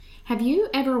Have you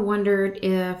ever wondered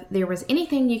if there was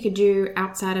anything you could do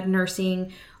outside of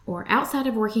nursing or outside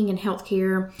of working in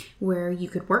healthcare where you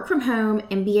could work from home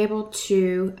and be able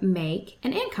to make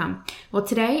an income? Well,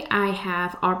 today I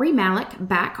have Aubrey Malik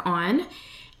back on,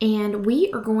 and we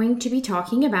are going to be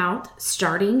talking about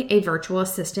starting a virtual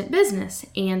assistant business.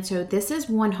 And so this is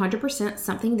 100%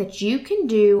 something that you can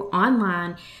do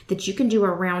online, that you can do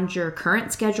around your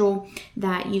current schedule,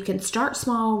 that you can start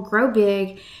small, grow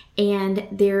big, and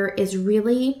there is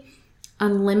really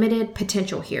unlimited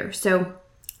potential here. So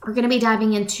we're going to be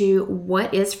diving into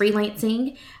what is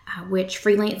freelancing, which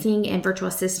freelancing and virtual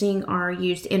assisting are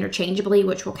used interchangeably,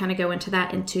 which we'll kind of go into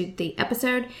that into the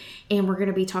episode. And we're going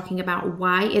to be talking about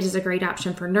why it is a great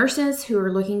option for nurses who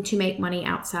are looking to make money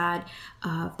outside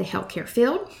of the healthcare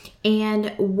field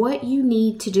and what you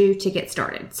need to do to get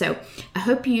started. So I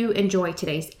hope you enjoy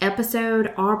today's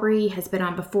episode. Aubrey has been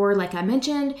on before, like I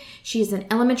mentioned. She's an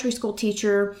elementary school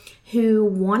teacher who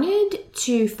wanted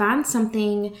to find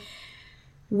something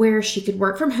where she could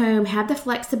work from home, have the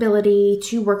flexibility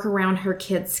to work around her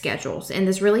kids' schedules. And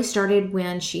this really started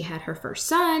when she had her first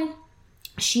son.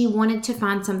 She wanted to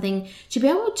find something to be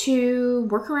able to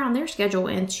work around their schedule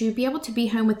and to be able to be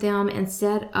home with them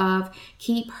instead of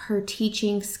keep her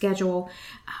teaching schedule,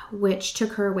 which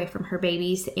took her away from her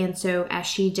babies. And so as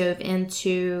she dove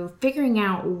into figuring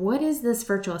out what is this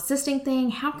virtual assisting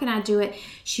thing, how can I do it,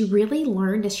 she really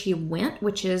learned as she went,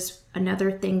 which is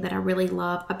another thing that I really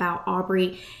love about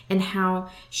Aubrey and how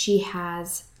she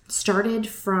has started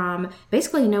from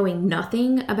basically knowing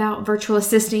nothing about virtual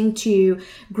assisting to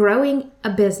growing a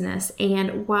business.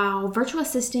 And while virtual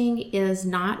assisting is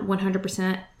not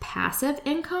 100% passive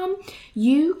income,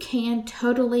 you can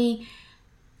totally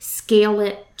scale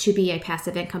it to be a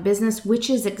passive income business, which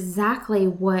is exactly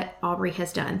what Aubrey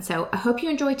has done. So I hope you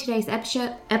enjoyed today's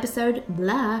episode.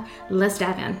 Let's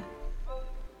dive in.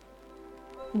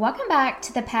 Welcome back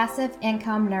to the Passive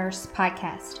Income Nurse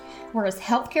Podcast, where as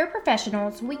healthcare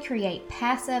professionals, we create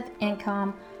passive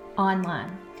income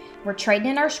online. We're trading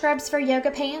in our scrubs for yoga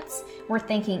pants, we're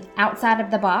thinking outside of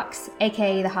the box,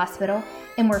 aka the hospital,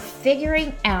 and we're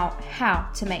figuring out how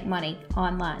to make money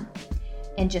online.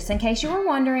 And just in case you were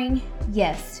wondering,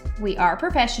 yes, we are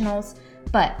professionals,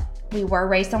 but we were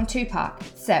raised on Tupac,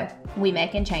 so we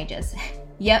making changes.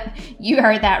 Yep, you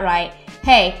heard that right.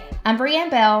 Hey, I'm Brianne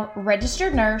Bell,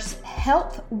 registered nurse,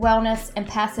 health, wellness, and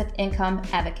passive income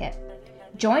advocate.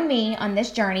 Join me on this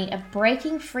journey of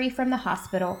breaking free from the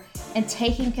hospital and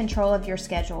taking control of your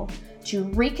schedule, to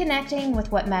reconnecting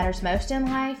with what matters most in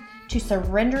life, to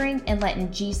surrendering and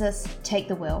letting Jesus take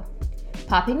the wheel.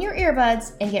 Pop in your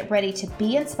earbuds and get ready to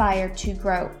be inspired to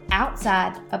grow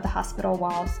outside of the hospital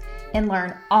walls and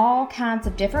learn all kinds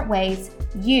of different ways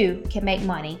you can make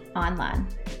money online.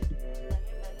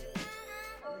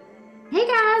 Hey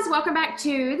guys, welcome back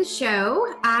to the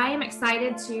show. I am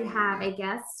excited to have a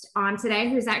guest on today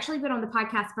who's actually been on the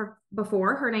podcast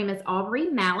before. Her name is Aubrey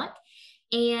Malik,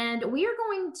 and we are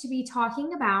going to be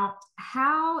talking about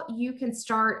how you can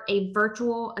start a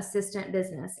virtual assistant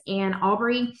business. And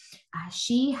Aubrey,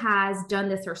 she has done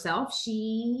this herself.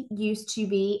 She used to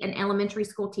be an elementary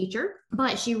school teacher,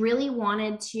 but she really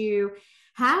wanted to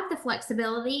have the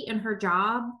flexibility in her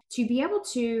job to be able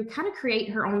to kind of create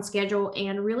her own schedule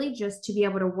and really just to be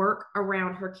able to work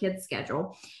around her kids'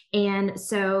 schedule. And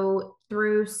so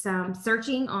through some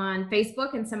searching on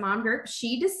Facebook and some mom groups,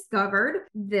 she discovered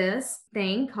this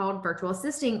thing called virtual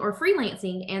assisting or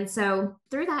freelancing. And so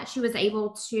through that, she was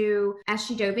able to, as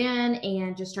she dove in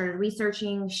and just started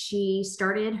researching, she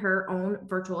started her own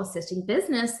virtual assisting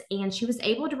business, and she was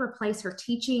able to replace her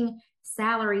teaching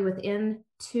salary within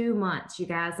 2 months. You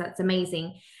guys, that's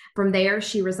amazing. From there,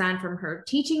 she resigned from her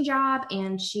teaching job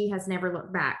and she has never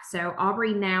looked back. So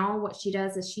Aubrey now, what she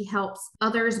does is she helps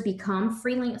others become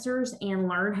freelancers and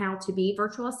learn how to be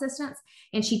virtual assistants.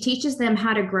 And she teaches them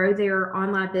how to grow their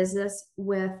online business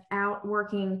without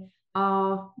working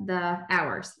all the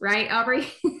hours. Right, Aubrey?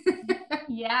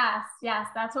 Yes,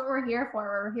 that's what we're here for.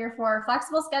 We're here for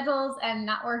flexible schedules and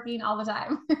not working all the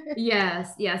time.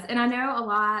 Yes. And I know a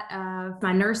lot of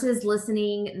my nurses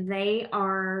listening, they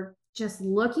are just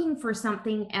looking for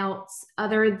something else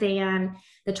other than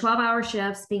the 12-hour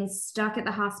shifts, being stuck at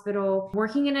the hospital,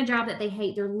 working in a job that they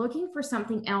hate. They're looking for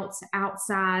something else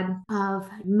outside of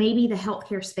maybe the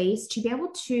healthcare space to be able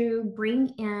to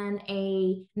bring in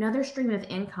another stream of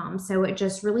income. So it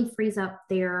just really frees up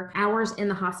their hours in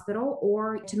the hospital,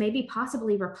 or to maybe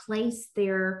possibly replace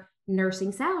their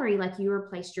nursing salary like you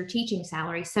replaced your teaching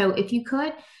salary. So if you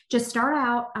could just start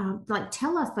out, like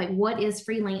tell us like what is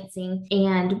freelancing,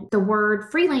 and the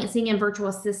word freelancing and virtual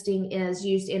assisting is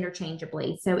used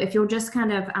interchangeably. So if you'll just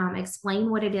kind of explain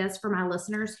what it is for my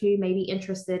listeners who may be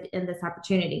interested in this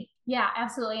opportunity. Yeah,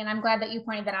 absolutely. And I'm glad that you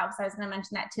pointed that out, because I was going to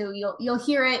mention that too. You'll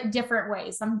hear it different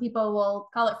ways. Some people will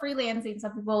call it freelancing.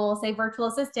 Some people will say virtual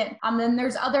assistant. Then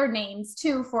there's other names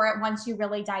too for it once you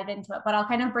really dive into it, but I'll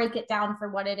kind of break it down for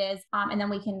what it is. And then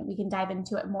we can dive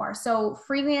into it more. So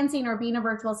freelancing or being a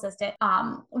virtual assistant,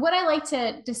 what I like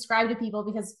to describe to people,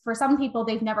 because for some people,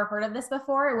 they've never heard of this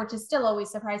before, which is still always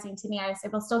surprising to me. I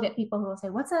will still get people who will say,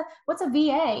 what's a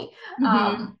VA?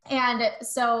 And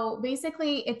so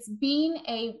basically it's being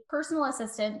a personal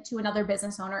assistant to another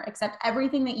business owner, except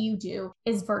everything that you do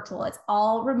is virtual. It's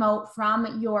all remote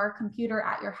from your computer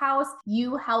at your house.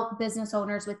 You help business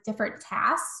owners with different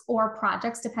tasks or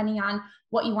projects, depending on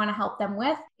what you want to help them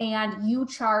with, and you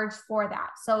charge for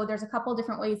that. So there's a couple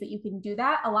different ways that you can do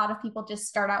that. A lot of people just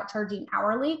start out charging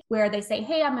hourly, where they say,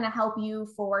 hey, I'm going to help you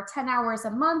for 10 hours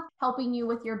a month, helping you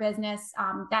with your business.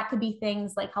 That could be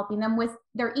things like helping them with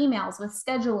their emails, with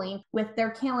scheduling, with their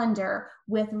calendar,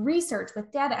 with research,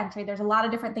 with data entry. There's a lot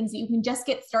of different things that you can just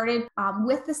get started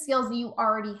with the skills that you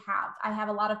already have. I have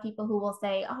a lot of people who will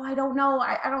say, oh, I don't know.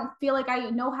 I don't feel like I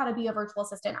know how to be a virtual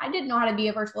assistant. I didn't know how to be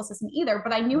a virtual assistant either,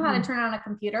 but I knew how to turn on a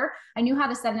computer. I knew how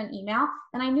to send an email,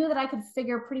 and I knew that I could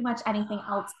figure pretty much anything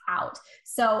else out.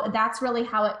 So that's really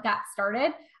how it got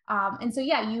started. And so,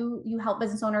 yeah, you help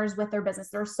business owners with their business.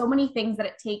 There's so many things that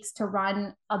it takes to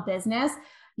run a business,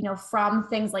 from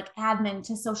things like admin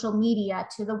to social media,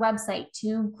 to the website,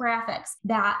 to graphics,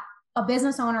 that a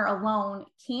business owner alone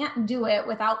can't do it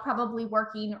without probably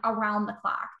working around the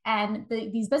clock. And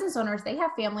these business owners, they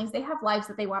have families, they have lives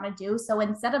that they want to do. So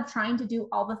instead of trying to do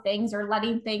all the things or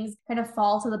letting things kind of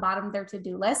fall to the bottom of their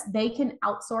to-do list, they can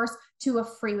outsource to a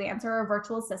freelancer or a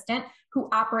virtual assistant who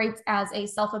operates as a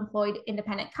self-employed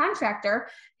independent contractor,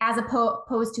 as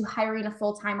opposed to hiring a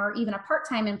full-time or even a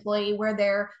part-time employee, where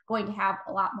they're going to have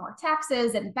a lot more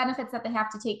taxes and benefits that they have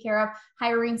to take care of.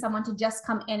 Hiring someone to just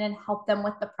come in and help them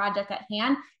with the project at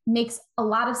hand makes a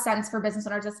lot of sense for business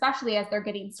owners, especially as they're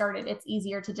getting started. It's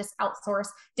easier to just outsource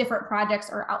different projects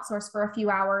or outsource for a few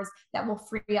hours that will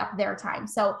free up their time.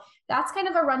 So that's kind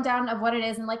of a rundown of what it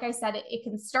is. And like I said, it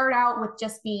can start out with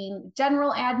just being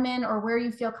general admin or where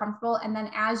you feel comfortable. And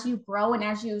then as you grow and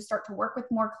as you start to work with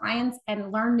more clients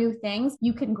and learn new things,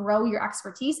 you can grow your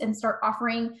expertise and start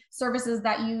offering services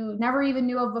that you never even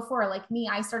knew of before. Like me,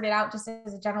 I started out just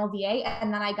as a general VA,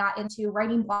 and then I got into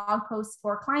writing blog posts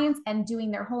for clients and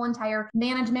doing their whole entire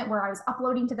management, where I was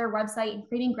uploading to their website and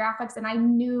creating graphics. And I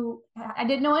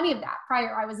didn't know any of that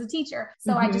prior. I was a teacher.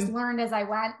 So I just learned as I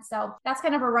went. So that's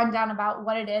kind of a rundown about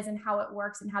what it is and how it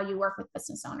works and how you work with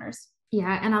business owners.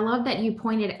 Yeah. And I love that you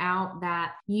pointed out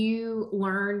that you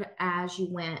learned as you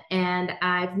went. And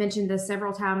I've mentioned this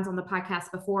several times on the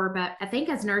podcast before, but I think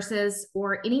as nurses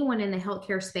or anyone in the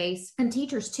healthcare space, and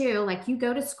teachers too, like you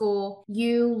go to school,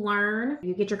 you learn,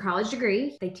 you get your college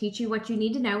degree, they teach you what you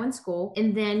need to know in school,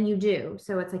 and then you do.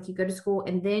 So it's like you go to school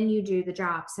and then you do the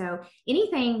job. So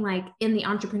anything like in the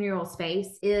entrepreneurial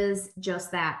space is just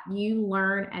that. You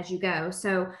learn as you go.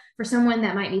 So for someone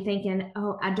that might be thinking,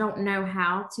 oh, I don't know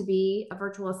how to be a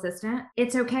virtual assistant,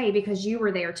 it's okay, because you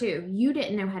were there too. You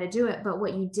didn't know how to do it, but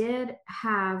what you did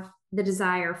have the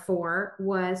desire for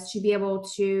was to be able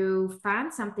to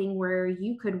find something where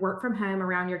you could work from home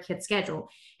around your kid's schedule.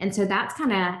 And so that's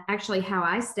kind of actually how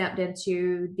I stepped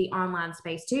into the online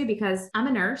space too, because I'm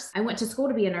a nurse. I went to school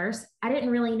to be a nurse. I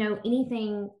didn't really know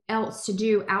anything else to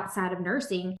do outside of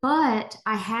nursing, but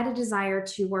I had a desire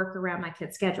to work around my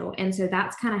kid's schedule. And so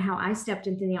that's kind of how I stepped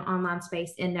into the online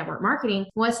space in network marketing,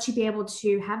 was to be able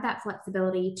to have that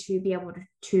flexibility to be able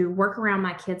to work around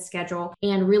my kid's schedule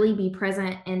and really be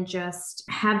present and just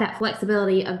have that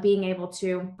flexibility of being able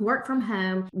to work from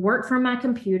home, work from my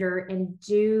computer, and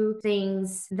do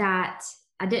things that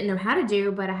I didn't know how to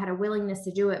do, but I had a willingness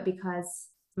to do it because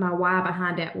my why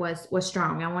behind it was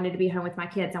strong. I wanted to be home with my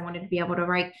kids. I wanted to be able to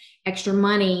write extra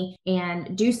money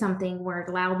and do something where it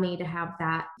allowed me to have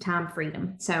that time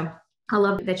freedom. So I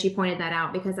love that you pointed that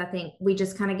out, because I think we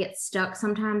just kind of get stuck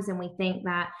sometimes and we think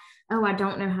that, oh, I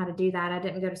don't know how to do that. I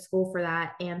didn't go to school for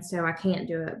that, and so I can't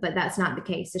do it. But that's not the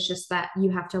case. It's just that you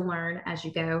have to learn as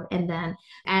you go. And then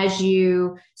as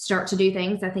you start to do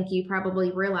things, I think you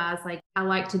probably realize, like, I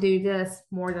like to do this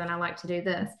more than I like to do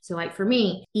this. So like for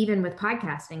me, even with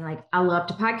podcasting, like I love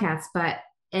to podcast, but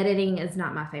editing is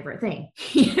not my favorite thing.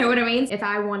 You know what I mean? If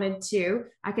I wanted to,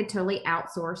 I could totally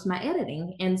outsource my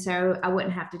editing. And so I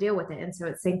wouldn't have to deal with it. And so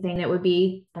it's the same thing that would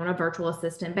be on a virtual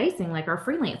assistant basing, like, or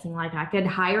freelancing. Like, I could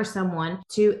hire someone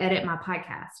to edit my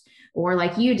podcast, or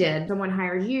like you did, someone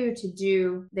hires you to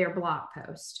do their blog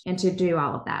post and to do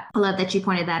all of that. I love that you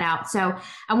pointed that out. So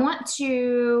I want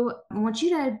you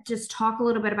to just talk a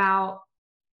little bit about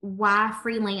why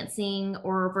freelancing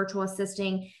or virtual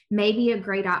assisting may be a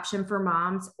great option for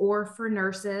moms or for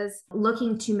nurses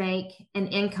looking to make an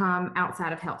income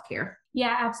outside of healthcare.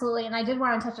 Yeah, absolutely. And I did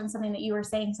want to touch on something that you were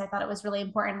saying, because I thought it was really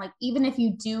important. Like, even if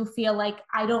you do feel like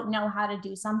I don't know how to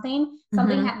do something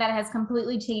that has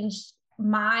completely changed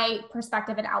my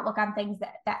perspective and outlook on things,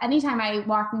 that anytime I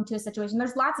walk into a situation,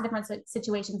 there's lots of different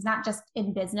situations, not just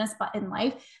in business, but in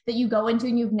life, that you go into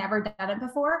and you've never done it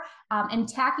before. And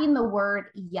tacking the word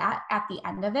yet at the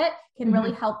end of it can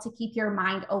really help to keep your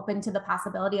mind open to the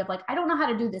possibility of like, I don't know how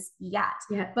to do this yet,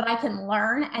 but I can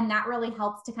learn. And that really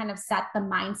helps to kind of set the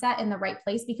mindset in the right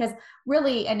place, because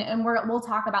really, and we'll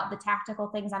talk about the tactical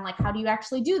things on like, how do you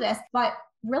actually do this? But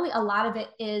really a lot of it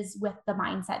is with the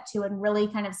mindset too, and really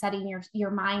kind of setting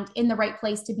your mind in the right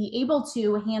place to be able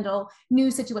to handle new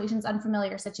situations,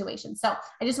 unfamiliar situations. So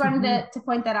I just wanted to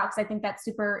point that out, because I think that's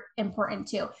super important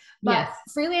too. But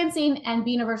freelancing and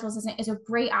being a virtual assistant is a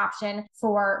great option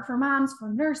for moms,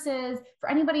 for nurses, for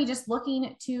anybody just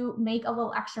looking to make a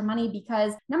little extra money,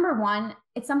 because number one,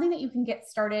 it's something that you can get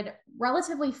started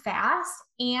relatively fast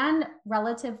and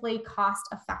relatively cost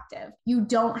effective. You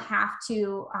don't have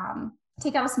to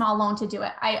take out a small loan to do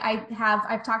it.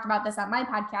 I've talked about this on my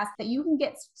podcast, that you can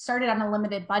get started on a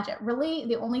limited budget. Really,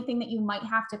 the only thing that you might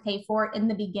have to pay for in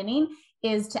the beginning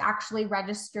is to actually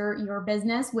register your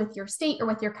business with your state or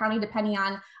with your county, depending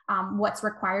on what's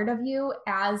required of you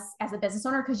as a business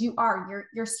owner, because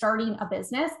you're starting a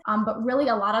business. But really,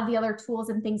 a lot of the other tools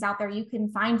and things out there, you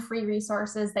can find free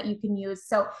resources that you can use.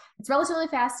 So it's relatively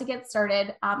fast to get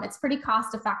started. It's pretty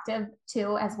cost effective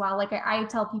too, as well. Like I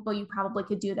tell people, you probably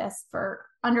could do this for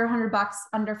under $100,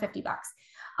 under $50.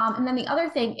 And then the other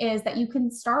thing is that you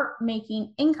can start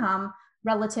making income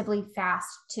relatively fast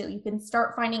too. You can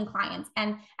start finding clients,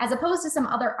 and as opposed to some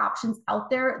other options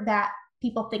out there that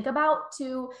people think about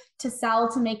to sell,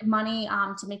 to make money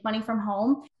from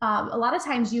home, a lot of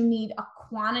times you need a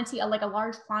quantity, like a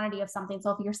large quantity of something. So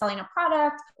if you're selling a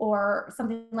product or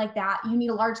something like that, you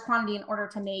need a large quantity in order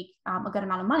to make a good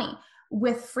amount of money.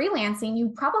 With freelancing,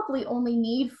 you probably only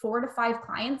need 4 to 5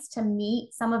 clients to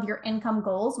meet some of your income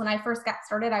goals. When I first got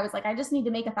started, I was like, I just need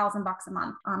to make $1,000 a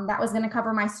month. That was going to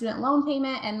cover my student loan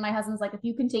payment. And my husband's like, if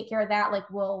you can take care of that, like,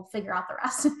 we'll figure out the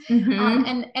rest.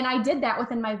 And I did that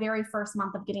within my very first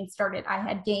month of getting started. I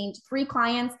had gained 3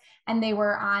 clients, and they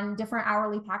were on different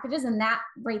hourly packages. And that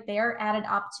right there added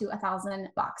up to $1,000.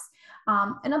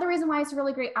 Another reason why it's a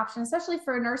really great option, especially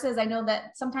for nurses, I know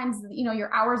that sometimes,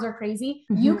 your hours are crazy.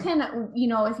 You can,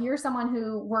 if you're someone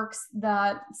who works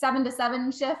the 7 to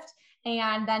 7 shift,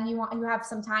 and then you have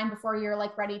some time before you're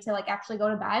like ready to like actually go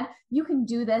to bed, you can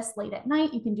do this late at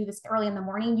night. You can do this early in the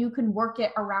morning. You can work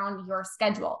it around your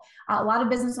schedule. A lot of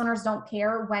business owners don't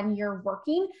care when you're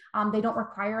working. They don't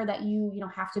require that you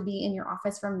have to be in your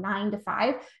office from 9 to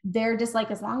 5. They're just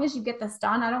like, as long as you get this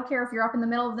done, I don't care if you're up in the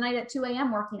middle of the night at 2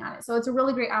 a.m. working on it. So it's a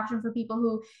really great option for people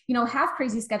who, have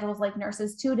crazy schedules like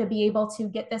nurses too, to be able to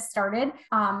get this started.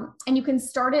 And you can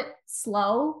start it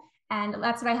slow. And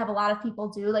that's what I have a lot of people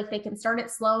do. Like, they can start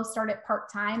it slow, start it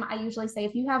part-time. I usually say,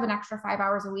 if you have an extra 5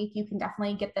 hours a week, you can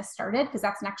definitely get this started, because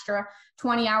that's an extra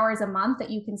 20 hours a month that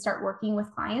you can start working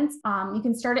with clients. You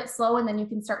can start it slow, and then you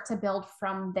can start to build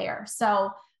from there.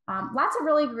 So lots of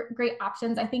really great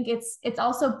options. I think it's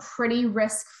also pretty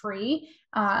risk-free.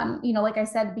 Like I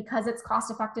said, because it's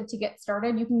cost effective to get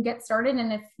started, you can get started.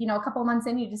 And if, a couple months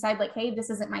in, you decide like, hey, this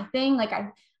isn't my thing, like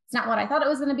it's not what I thought it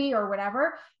was going to be, or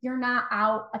whatever, you're not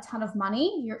out a ton of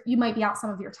money. You might be out some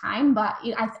of your time, but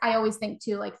I always think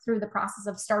too, like, through the process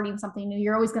of starting something new,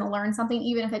 you're always going to learn something,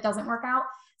 even if it doesn't work out.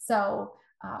 So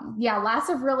lots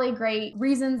of really great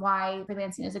reasons why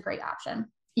freelancing is a great option.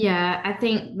 Yeah, I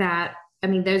think that,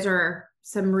 those are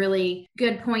some really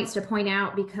good points to point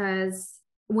out, because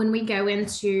when we go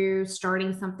into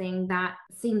starting something that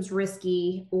seems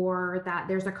risky, or that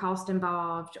there's a cost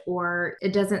involved, or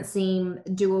it doesn't seem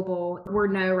doable, we're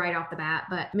no right off the bat.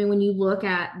 But when you look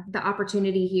at the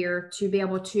opportunity here to be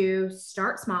able to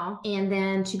start small and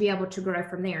then to be able to grow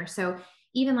from there. So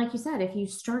even like you said, if you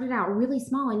started out really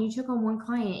small and you took on one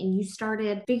client and you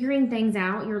started figuring things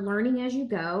out, you're learning as you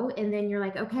go. And then you're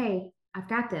like, okay, I've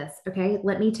got this. Okay,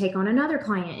 let me take on another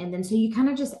client. And then so you kind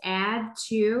of just add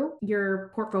to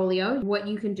your portfolio what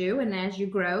you can do. And as you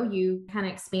grow, you kind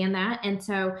of expand that. And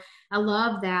so I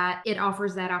love that it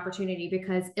offers that opportunity,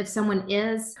 because if someone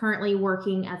is currently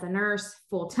working as a nurse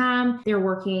full time, they're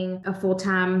working a full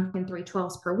time and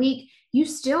 3/12s per week, you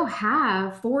still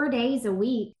have 4 days a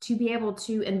week to be able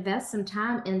to invest some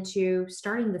time into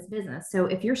starting this business. So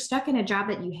if you're stuck in a job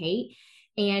that you hate,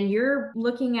 and you're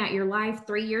looking at your life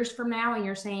 3 years from now and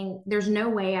you're saying, there's no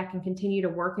way I can continue to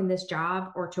work in this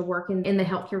job or to work in the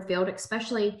healthcare field,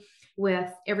 especially with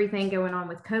everything going on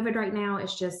with COVID right now.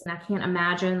 It's just, I can't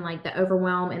imagine like the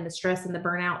overwhelm and the stress and the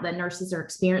burnout that nurses are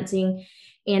experiencing.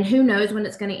 And who knows when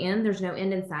it's going to end? There's no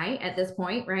end in sight at this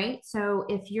point, right? So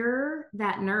if you're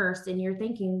that nurse and you're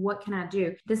thinking, what can I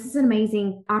do? This is an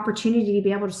amazing opportunity to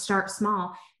be able to start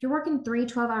small. If you're working 3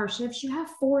 12-hour shifts, you have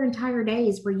 4 entire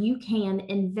days where you can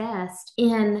invest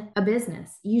in a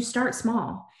business. You start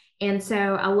small. And so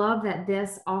I love that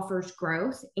this offers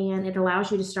growth, and it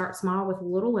allows you to start small with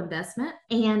little investment,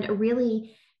 and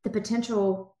really the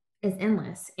potential is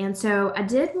endless. And so I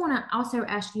did want to also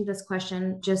ask you this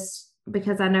question, just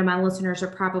because I know my listeners are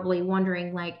probably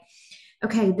wondering, like,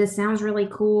 okay, this sounds really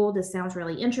cool. This sounds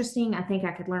really interesting. I think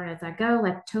I could learn as I go.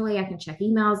 Like, totally, I can check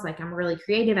emails. Like, I'm really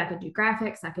creative. I could do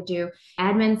graphics. I could do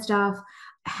admin stuff.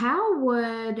 How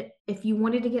would, if you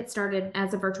wanted to get started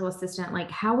as a virtual assistant,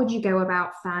 like, how would you go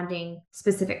about finding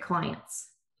specific clients?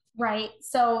 Right.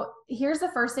 So here's the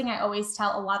first thing I always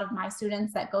tell a lot of my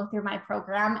students that go through my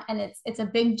program, and it's a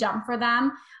big jump for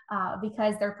them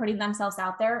because they're putting themselves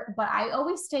out there. But I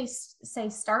always say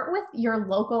start with your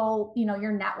local,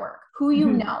 your network, who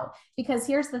you know, because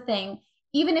here's the thing: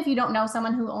 even if you don't know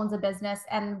someone who owns a business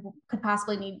and could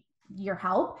possibly need your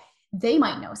help, they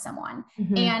might know someone.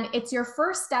 And it's your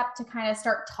first step to kind of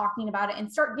start talking about it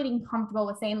and start getting comfortable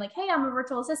with saying, like, hey, I'm a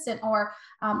virtual assistant. Or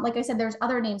like I said, there's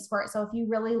other names for it. So if you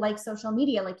really like social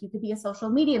media, like you could be a social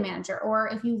media manager, or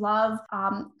if you love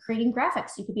creating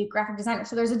graphics, you could be a graphic designer.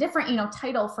 So there's a different,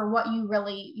 title for what you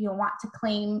really, want to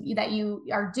claim that you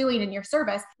are doing in your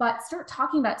service. But start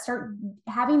talking about it, start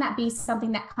having that be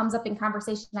something that comes up in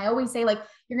conversation. I always say, like,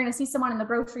 you're going to see someone in the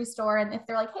grocery store, and if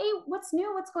they're like, hey, what's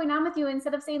new? What's going on with you?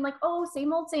 Instead of saying like, oh,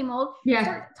 same old,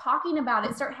 start talking about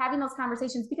it, start having those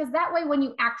conversations, because that way, when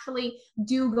you actually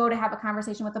do go to have a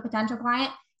conversation with a potential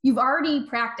client, you've already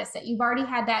practiced it. You've already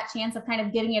had that chance of kind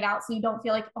of getting it out. So you don't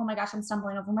feel like, oh my gosh, I'm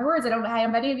stumbling over my words. I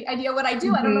have any idea what I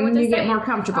do. I don't know what to say. You get more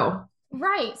comfortable.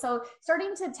 Right. So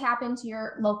starting to tap into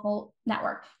your local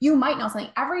network. You might know something.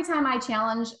 Every time I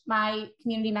challenge my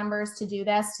community members to do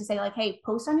this, to say like, hey,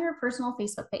 post on your personal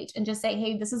Facebook page and just say,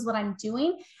 hey, this is what I'm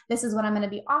doing. This is what I'm going to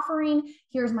be offering.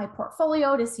 Here's my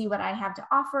portfolio to see what I have to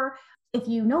offer. If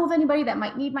you know of anybody that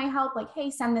might need my help, like, hey,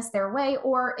 send this their way.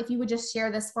 Or if you would just share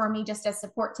this for me, just as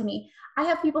support to me. I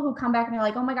have people who come back and they're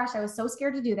like, oh my gosh, I was so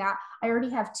scared to do that. I already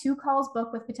have 2 calls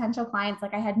booked with potential clients.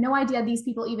 Like, I had no idea these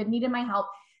people even needed my help.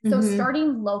 So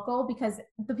starting local, because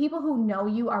the people who know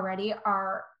you already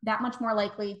are that much more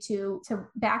likely to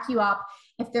back you up.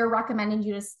 If they're recommending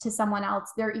you to someone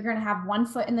else, you're going to have 1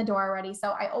 foot in the door already. So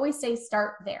I always say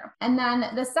start there. And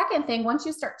then the second thing, once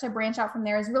you start to branch out from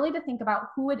there, is really to think about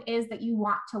who it is that you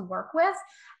want to work with.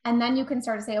 And then you can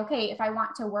start to say, okay, if I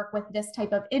want to work with this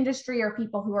type of industry or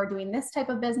people who are doing this type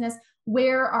of business,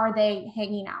 where are they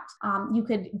hanging out? You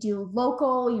could do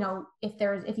local,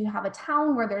 if you have a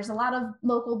town where there's a lot of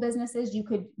local businesses, you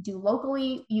could do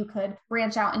locally. You could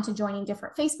branch out into joining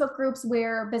different Facebook groups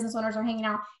where business owners are hanging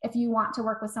out. If you want to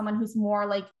work with someone who's more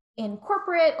like in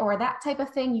corporate or that type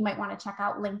of thing, you might want to check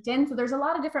out LinkedIn. So there's a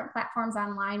lot of different platforms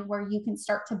online where you can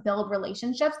start to build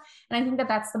relationships. And I think that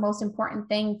that's the most important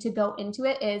thing to go into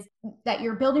it, is that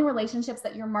you're building relationships,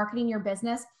 that you're marketing your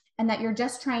business, and that you're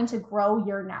just trying to grow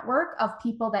your network of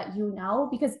people that you know.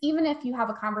 Because even if you have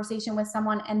a conversation with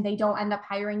someone and they don't end up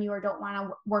hiring you or don't want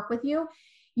to work with you,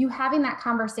 you having that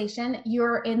conversation,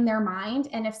 you're in their mind.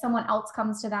 And if someone else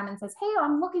comes to them and says, hey,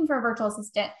 I'm looking for a virtual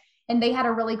assistant, and they had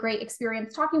a really great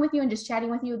experience talking with you and just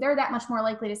chatting with you, they're that much more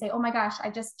likely to say, oh my gosh, I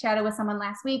just chatted with someone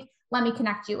last week. Let me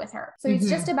connect you with her. So it's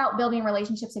just about building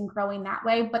relationships and growing that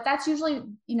way. But that's usually,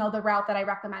 the route that I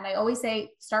recommend. I always say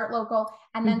start local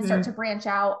and then start to branch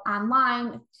out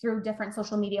online through different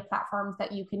social media platforms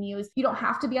that you can use. You don't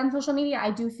have to be on social media.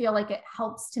 I do feel like it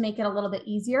helps to make it a little bit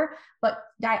easier, but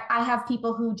I have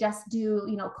people who just do,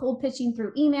 cold pitching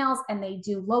through emails, and they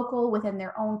do local within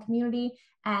their own community,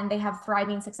 and they have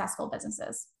thriving, successful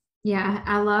businesses. Yeah,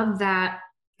 I love that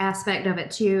aspect of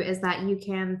it too, is that you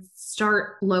can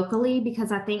start locally,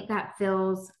 because I think that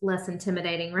feels less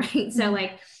intimidating, right? So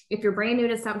like if you're brand new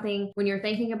to something, when you're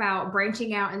thinking about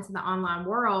branching out into the online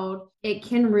world, it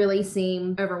can really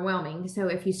seem overwhelming. So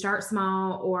if you start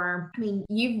small, or I mean,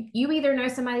 you either know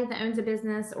somebody that owns a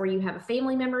business, or you have a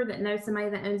family member that knows somebody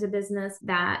that owns a business,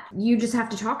 that you just have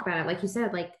to talk about it. Like you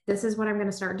said, like, this is what I'm going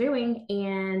to start doing.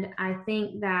 And I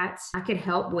think that I could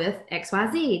help with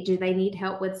XYZ. Do they need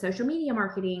help with social media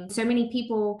marketing? So many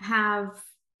people have,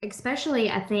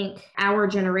 especially I think our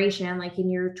generation, like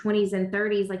in your 20s and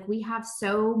 30s, like we have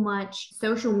so much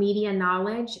social media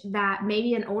knowledge that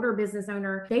maybe an older business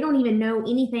owner, they don't even know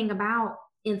anything about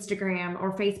Instagram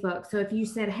or Facebook. So if you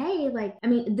said, hey, like, I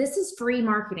mean, this is free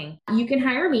marketing, you can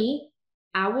hire me,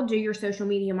 I will do your social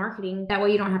media marketing. That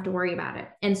way you don't have to worry about it.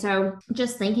 And so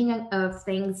just thinking of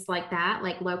things like that,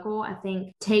 like local, I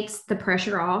think takes the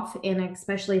pressure off. And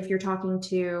especially if you're talking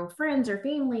to friends or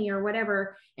family or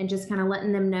whatever, and just kind of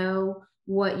letting them know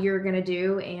what you're going to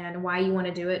do and why you want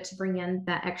to do it to bring in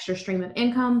that extra stream of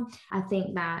income. I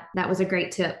think that that was a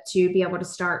great tip to be able to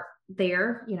start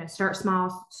there, start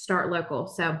small, start local.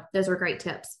 So those were great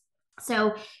tips.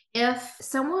 So if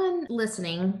someone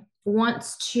listening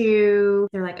wants to,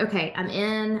 they're like, okay,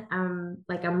 I'm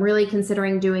really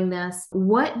considering doing this,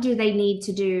 what do they need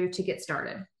to do to get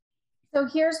started? So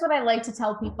here's what I like to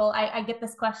tell people. I get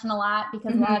this question a lot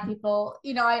because a lot of people,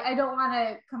 I don't want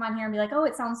to come on here and be like, oh,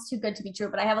 it sounds too good to be true.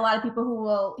 But I have a lot of people who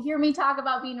will hear me talk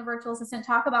about being a virtual assistant,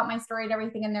 talk about my story and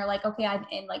everything. And they're like, okay, I'm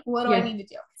in. Like, what do I need to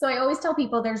do? So I always tell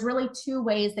people there's really two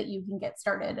ways that you can get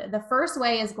started. The first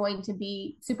way is going to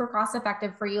be super cost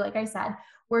effective for you, like I said,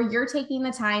 where you're taking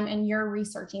the time and you're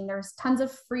researching. There's tons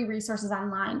of free resources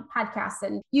online, podcasts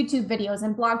and YouTube videos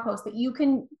and blog posts that you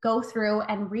can go through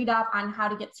and read up on how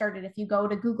to get started. If you go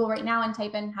to Google right now and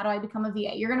type in, how do I become a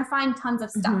VA? You're going to find tons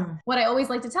of stuff. What I always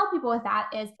like to tell people with that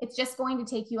is it's just going to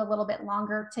take you a little bit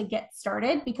longer to get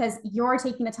started because you're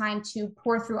taking the time to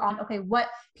pour through on, okay, what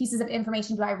pieces of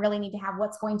information do I really need to have?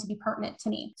 What's going to be pertinent to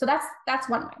me? So that's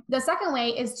one way. The second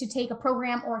way is to take a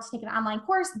program or to take an online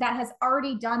course that has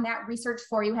already done that research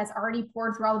for you, has already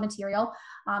poured through all the material.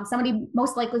 Somebody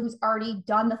most likely who's already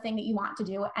done the thing that you want to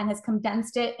do and has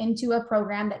condensed it into a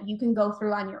program that you can go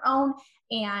through on your own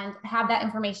and have that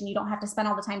information. You don't have to spend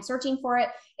all the time searching for it.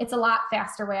 It's a lot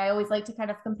faster way. I always like to kind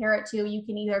of compare it to, you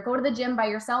can either go to the gym by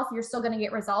yourself, you're still going to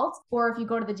get results, or if you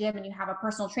go to the gym and you have a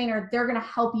personal trainer, they're going to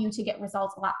help you to get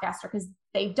results a lot faster because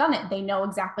they've done it. They know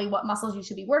exactly what muscles you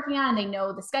should be working on, and they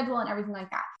know the schedule and everything like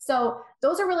that. So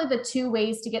those are really the two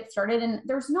ways to get started. And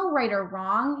there's no right or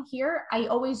wrong here. I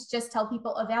always just tell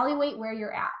people, evaluate where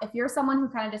you're at. If you're someone who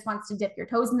kind of just wants to dip your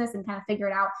toes in this and kind of figure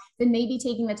it out, then maybe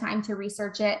taking the time to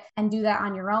research it and do that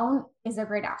on your own is a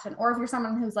great option. Or if you're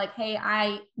someone who's like, hey,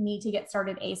 I need to get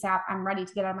started ASAP, I'm ready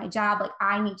to get out of my job, like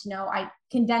I need to know, I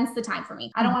condense the time for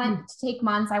me. I don't want it to take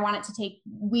months. I want it to take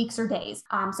weeks or days.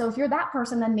 So if you're that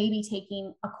person, then maybe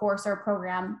taking a course or a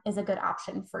program is a good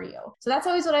option for you. So that's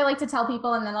always what I like to tell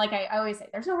people. And then like I always say,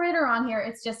 there's no right or wrong here.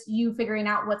 It's just you figuring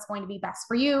out what's going to be best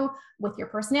for you with your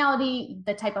personality,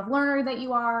 the type of learner that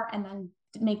you are, and then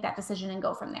make that decision and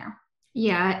go from there.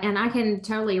 Yeah, and I can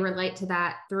totally relate to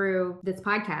that through this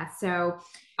podcast. So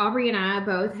Aubrey and I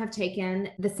both have taken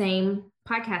the same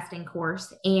podcasting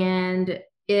course, and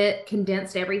it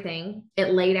condensed everything. It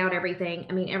laid out everything.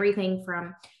 I mean, everything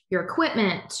from your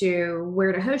equipment to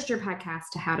where to host your podcast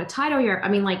to how to title your, I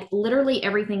mean, like literally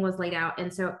everything was laid out.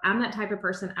 And so I'm that type of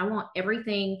person. I want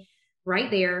everything right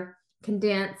there,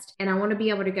 condensed, and I want to be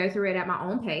able to go through it at my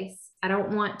own pace. I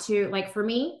don't want to, like, for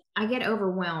me, I get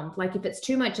overwhelmed. Like if it's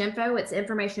too much info, it's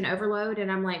information overload.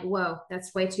 And I'm like, whoa,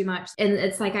 that's way too much. And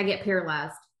it's like I get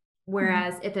paralyzed.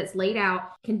 Whereas if it's laid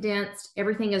out, condensed,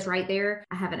 everything is right there.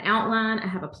 I have an outline, I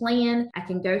have a plan, I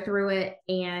can go through it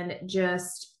and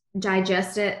just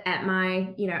digest it at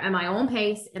my, at my own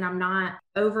pace. And I'm not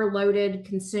overloaded,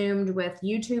 consumed with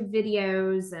YouTube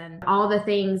videos and all the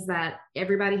things that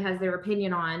everybody has their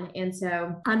opinion on. And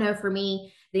so I know for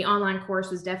me, the online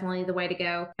course was definitely the way to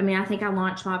go. I mean, I think I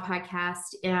launched my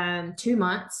podcast in 2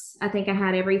 months. I think I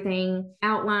had everything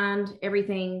outlined,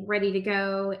 everything ready to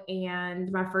go, and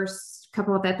my first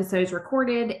couple of episodes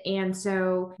recorded. And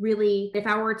so really, if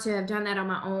I were to have done that on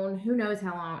my own, who knows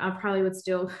how long, I probably would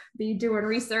still be doing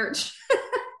research.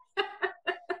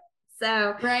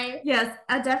 So, right. Yes,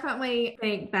 I definitely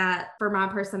think that for my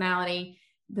personality,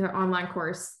 the online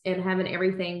course and having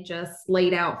everything just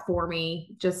laid out for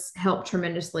me just helped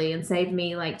tremendously and saved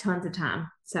me like tons of time.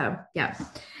 So yeah,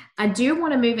 I do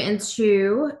want to move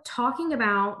into talking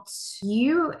about,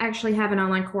 you actually have an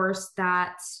online course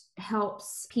that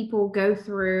helps people go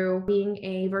through being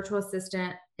a virtual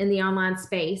assistant in the online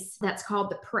space. That's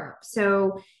called the Prep.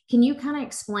 So can you kind of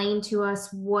explain to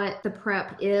us what the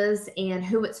Prep is and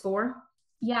who it's for?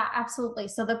 Yeah, absolutely.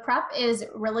 So the prep is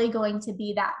really going to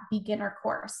be that beginner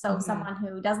course. So someone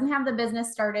who doesn't have the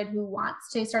business started, who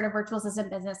wants to start a virtual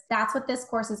assistant business, that's what this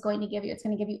course is going to give you. It's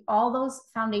going to give you all those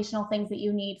foundational things that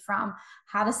you need, from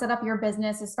how to set up your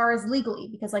business as far as legally,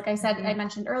 because like I said, I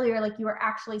mentioned earlier, like you are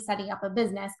actually setting up a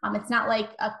business. It's not like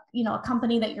a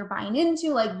company that you're buying into,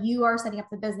 like you are setting up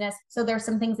the business. So there's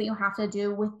some things that you have to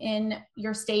do within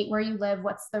your state where you live.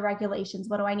 What's the regulations?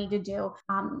 What do I need to do?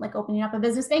 Like opening up a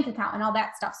business bank account and all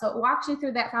that stuff. So it walks you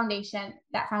through that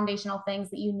foundational things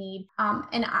that you need.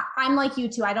 And I'm like you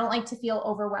too. I don't like to feel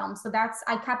overwhelmed. So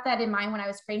I kept that in mind when I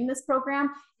was creating this program,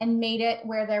 and made it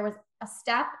where there was a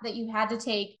step that you had to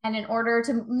take. And in order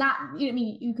to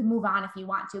you can move on if you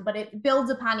want to, but it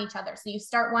builds upon each other. So you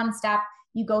start one step,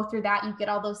 you go through that, you get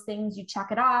all those things, you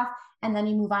check it off, and then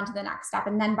you move on to the next step.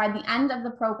 And then by the end of the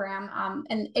program,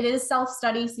 and it is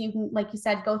self-study, so you can, like you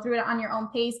said, go through it on your own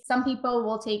pace. Some people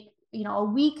will take a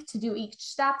week to do each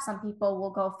step. Some people will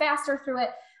go faster through it.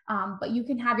 But you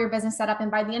can have your business set up.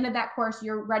 And by the end of that course,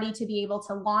 you're ready to be able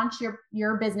to launch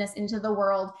your business into the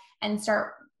world and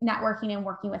start networking and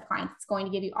working with clients. It's going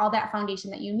to give you all that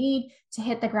foundation that you need to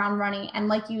hit the ground running. And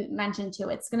like you mentioned too,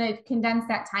 it's going to condense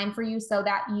that time for you so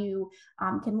that you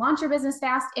can launch your business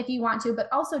fast if you want to, but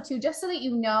also too, just so that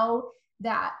you know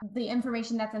that the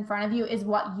information that's in front of you is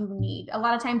what you need. A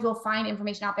lot of times we'll find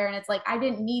information out there and it's like, I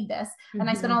didn't need this. And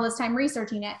I spent all this time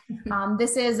researching it.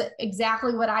 This is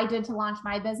exactly what I did to launch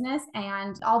my business.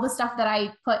 And all the stuff that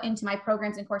I put into my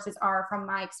programs and courses are from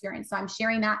my experience. So I'm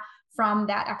sharing that from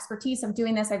that expertise of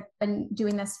doing this. I've been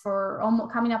doing this for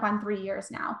almost coming up on 3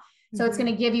 years now. So it's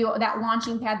going to give you that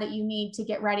launching pad that you need to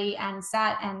get ready and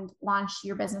set and launch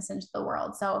your business into the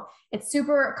world. So it's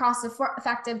super cost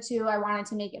effective too. I wanted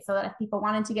to make it so that if people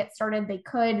wanted to get started, they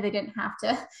could. They didn't have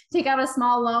to take out a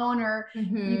small loan, or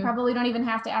you probably don't even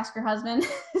have to ask your husband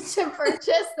to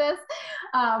purchase this.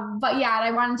 But yeah,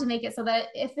 I wanted to make it so that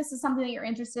if this is something that you're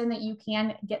interested in, that you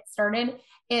can get started.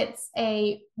 It's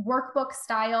a workbook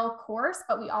style course,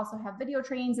 but we also have video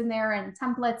trainings in there and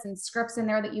templates and scripts in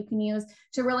there that you can use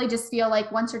to really just feel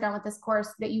like once you're done with this course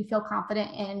that you feel confident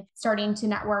in starting to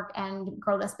network and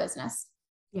grow this business.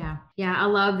 Yeah. I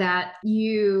love that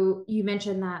you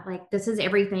mentioned that, like, this is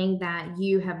everything that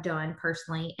you have done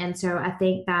personally. And so I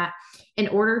think that in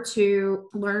order to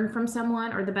learn from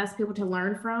someone, or the best people to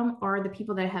learn from are the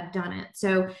people that have done it.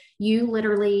 So you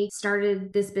literally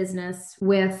started this business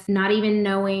with not even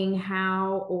knowing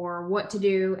how or what to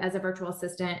do as a virtual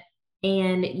assistant.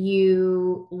 And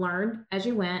you learned as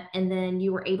you went, and then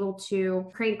you were able to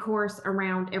create a course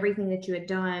around everything that you had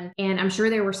done. And I'm sure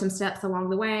there were some steps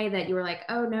along the way that you were like,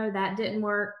 oh no, that didn't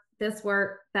work. This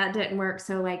worked, that didn't work.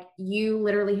 So like, you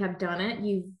literally have done it.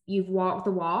 You've walked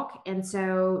the walk. And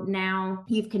so now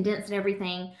you've condensed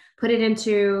everything, put it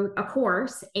into a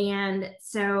course. And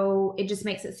so it just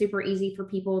makes it super easy for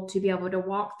people to be able to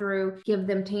walk through, give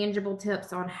them tangible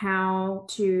tips on how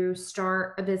to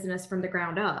start a business from the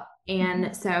ground up.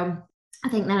 And so I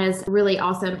think that is really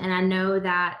awesome. And I know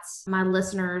that my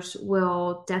listeners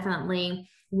will definitely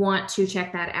want to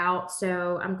check that out.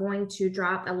 So I'm going to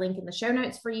drop a link in the show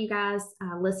notes for you guys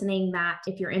listening, that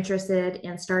if you're interested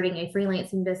in starting a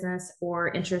freelancing business or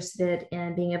interested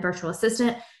in being a virtual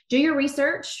assistant, do your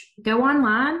research, go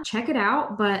online, check it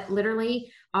out. But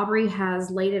literally, Aubrey has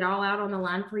laid it all out on the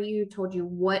line for you, told you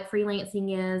what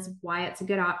freelancing is, why it's a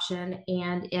good option.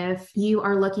 And if you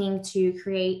are looking to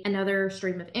create another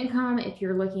stream of income, if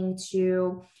you're looking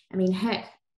to,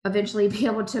 eventually be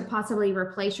able to possibly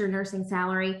replace your nursing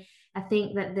salary, I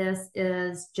think that this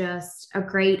is just a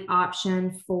great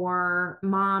option for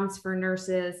moms, for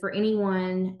nurses, for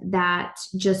anyone that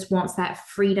just wants that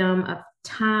freedom of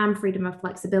time, freedom of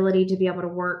flexibility to be able to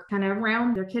work kind of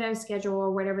around their kiddo schedule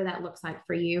or whatever that looks like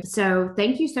for you. So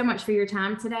thank you so much for your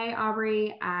time today,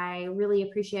 Aubrey. I really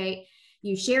appreciate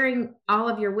you sharing all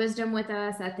of your wisdom with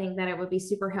us. I think that it would be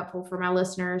super helpful for my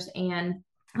listeners. And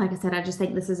like I said, I just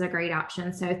think this is a great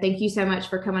option. So thank you so much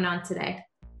for coming on today.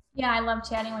 Yeah, I love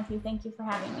chatting with you. Thank you for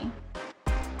having me.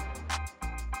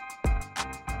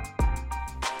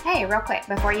 Hey, real quick,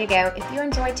 before you go, if you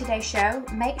enjoyed today's show,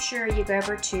 make sure you go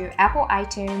over to Apple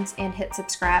iTunes and hit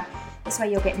subscribe. This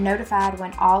way you'll get notified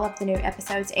when all of the new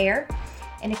episodes air.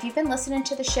 And if you've been listening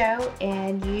to the show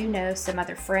and you know some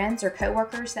other friends or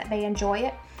coworkers that may enjoy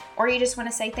it, or you just want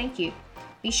to say thank you,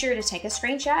 be sure to take a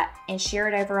screenshot and share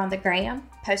it over on the gram,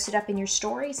 post it up in your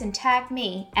stories, and tag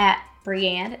me at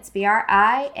Brianne, it's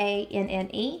BRIANNE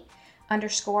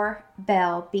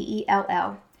 _Bell,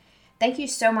 BELL. Thank you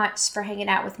so much for hanging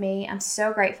out with me. I'm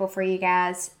so grateful for you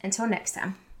guys. Until next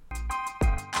time.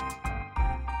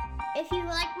 If If you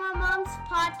like my mom's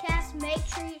podcast, make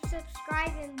sure you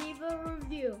subscribe and leave a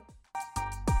review.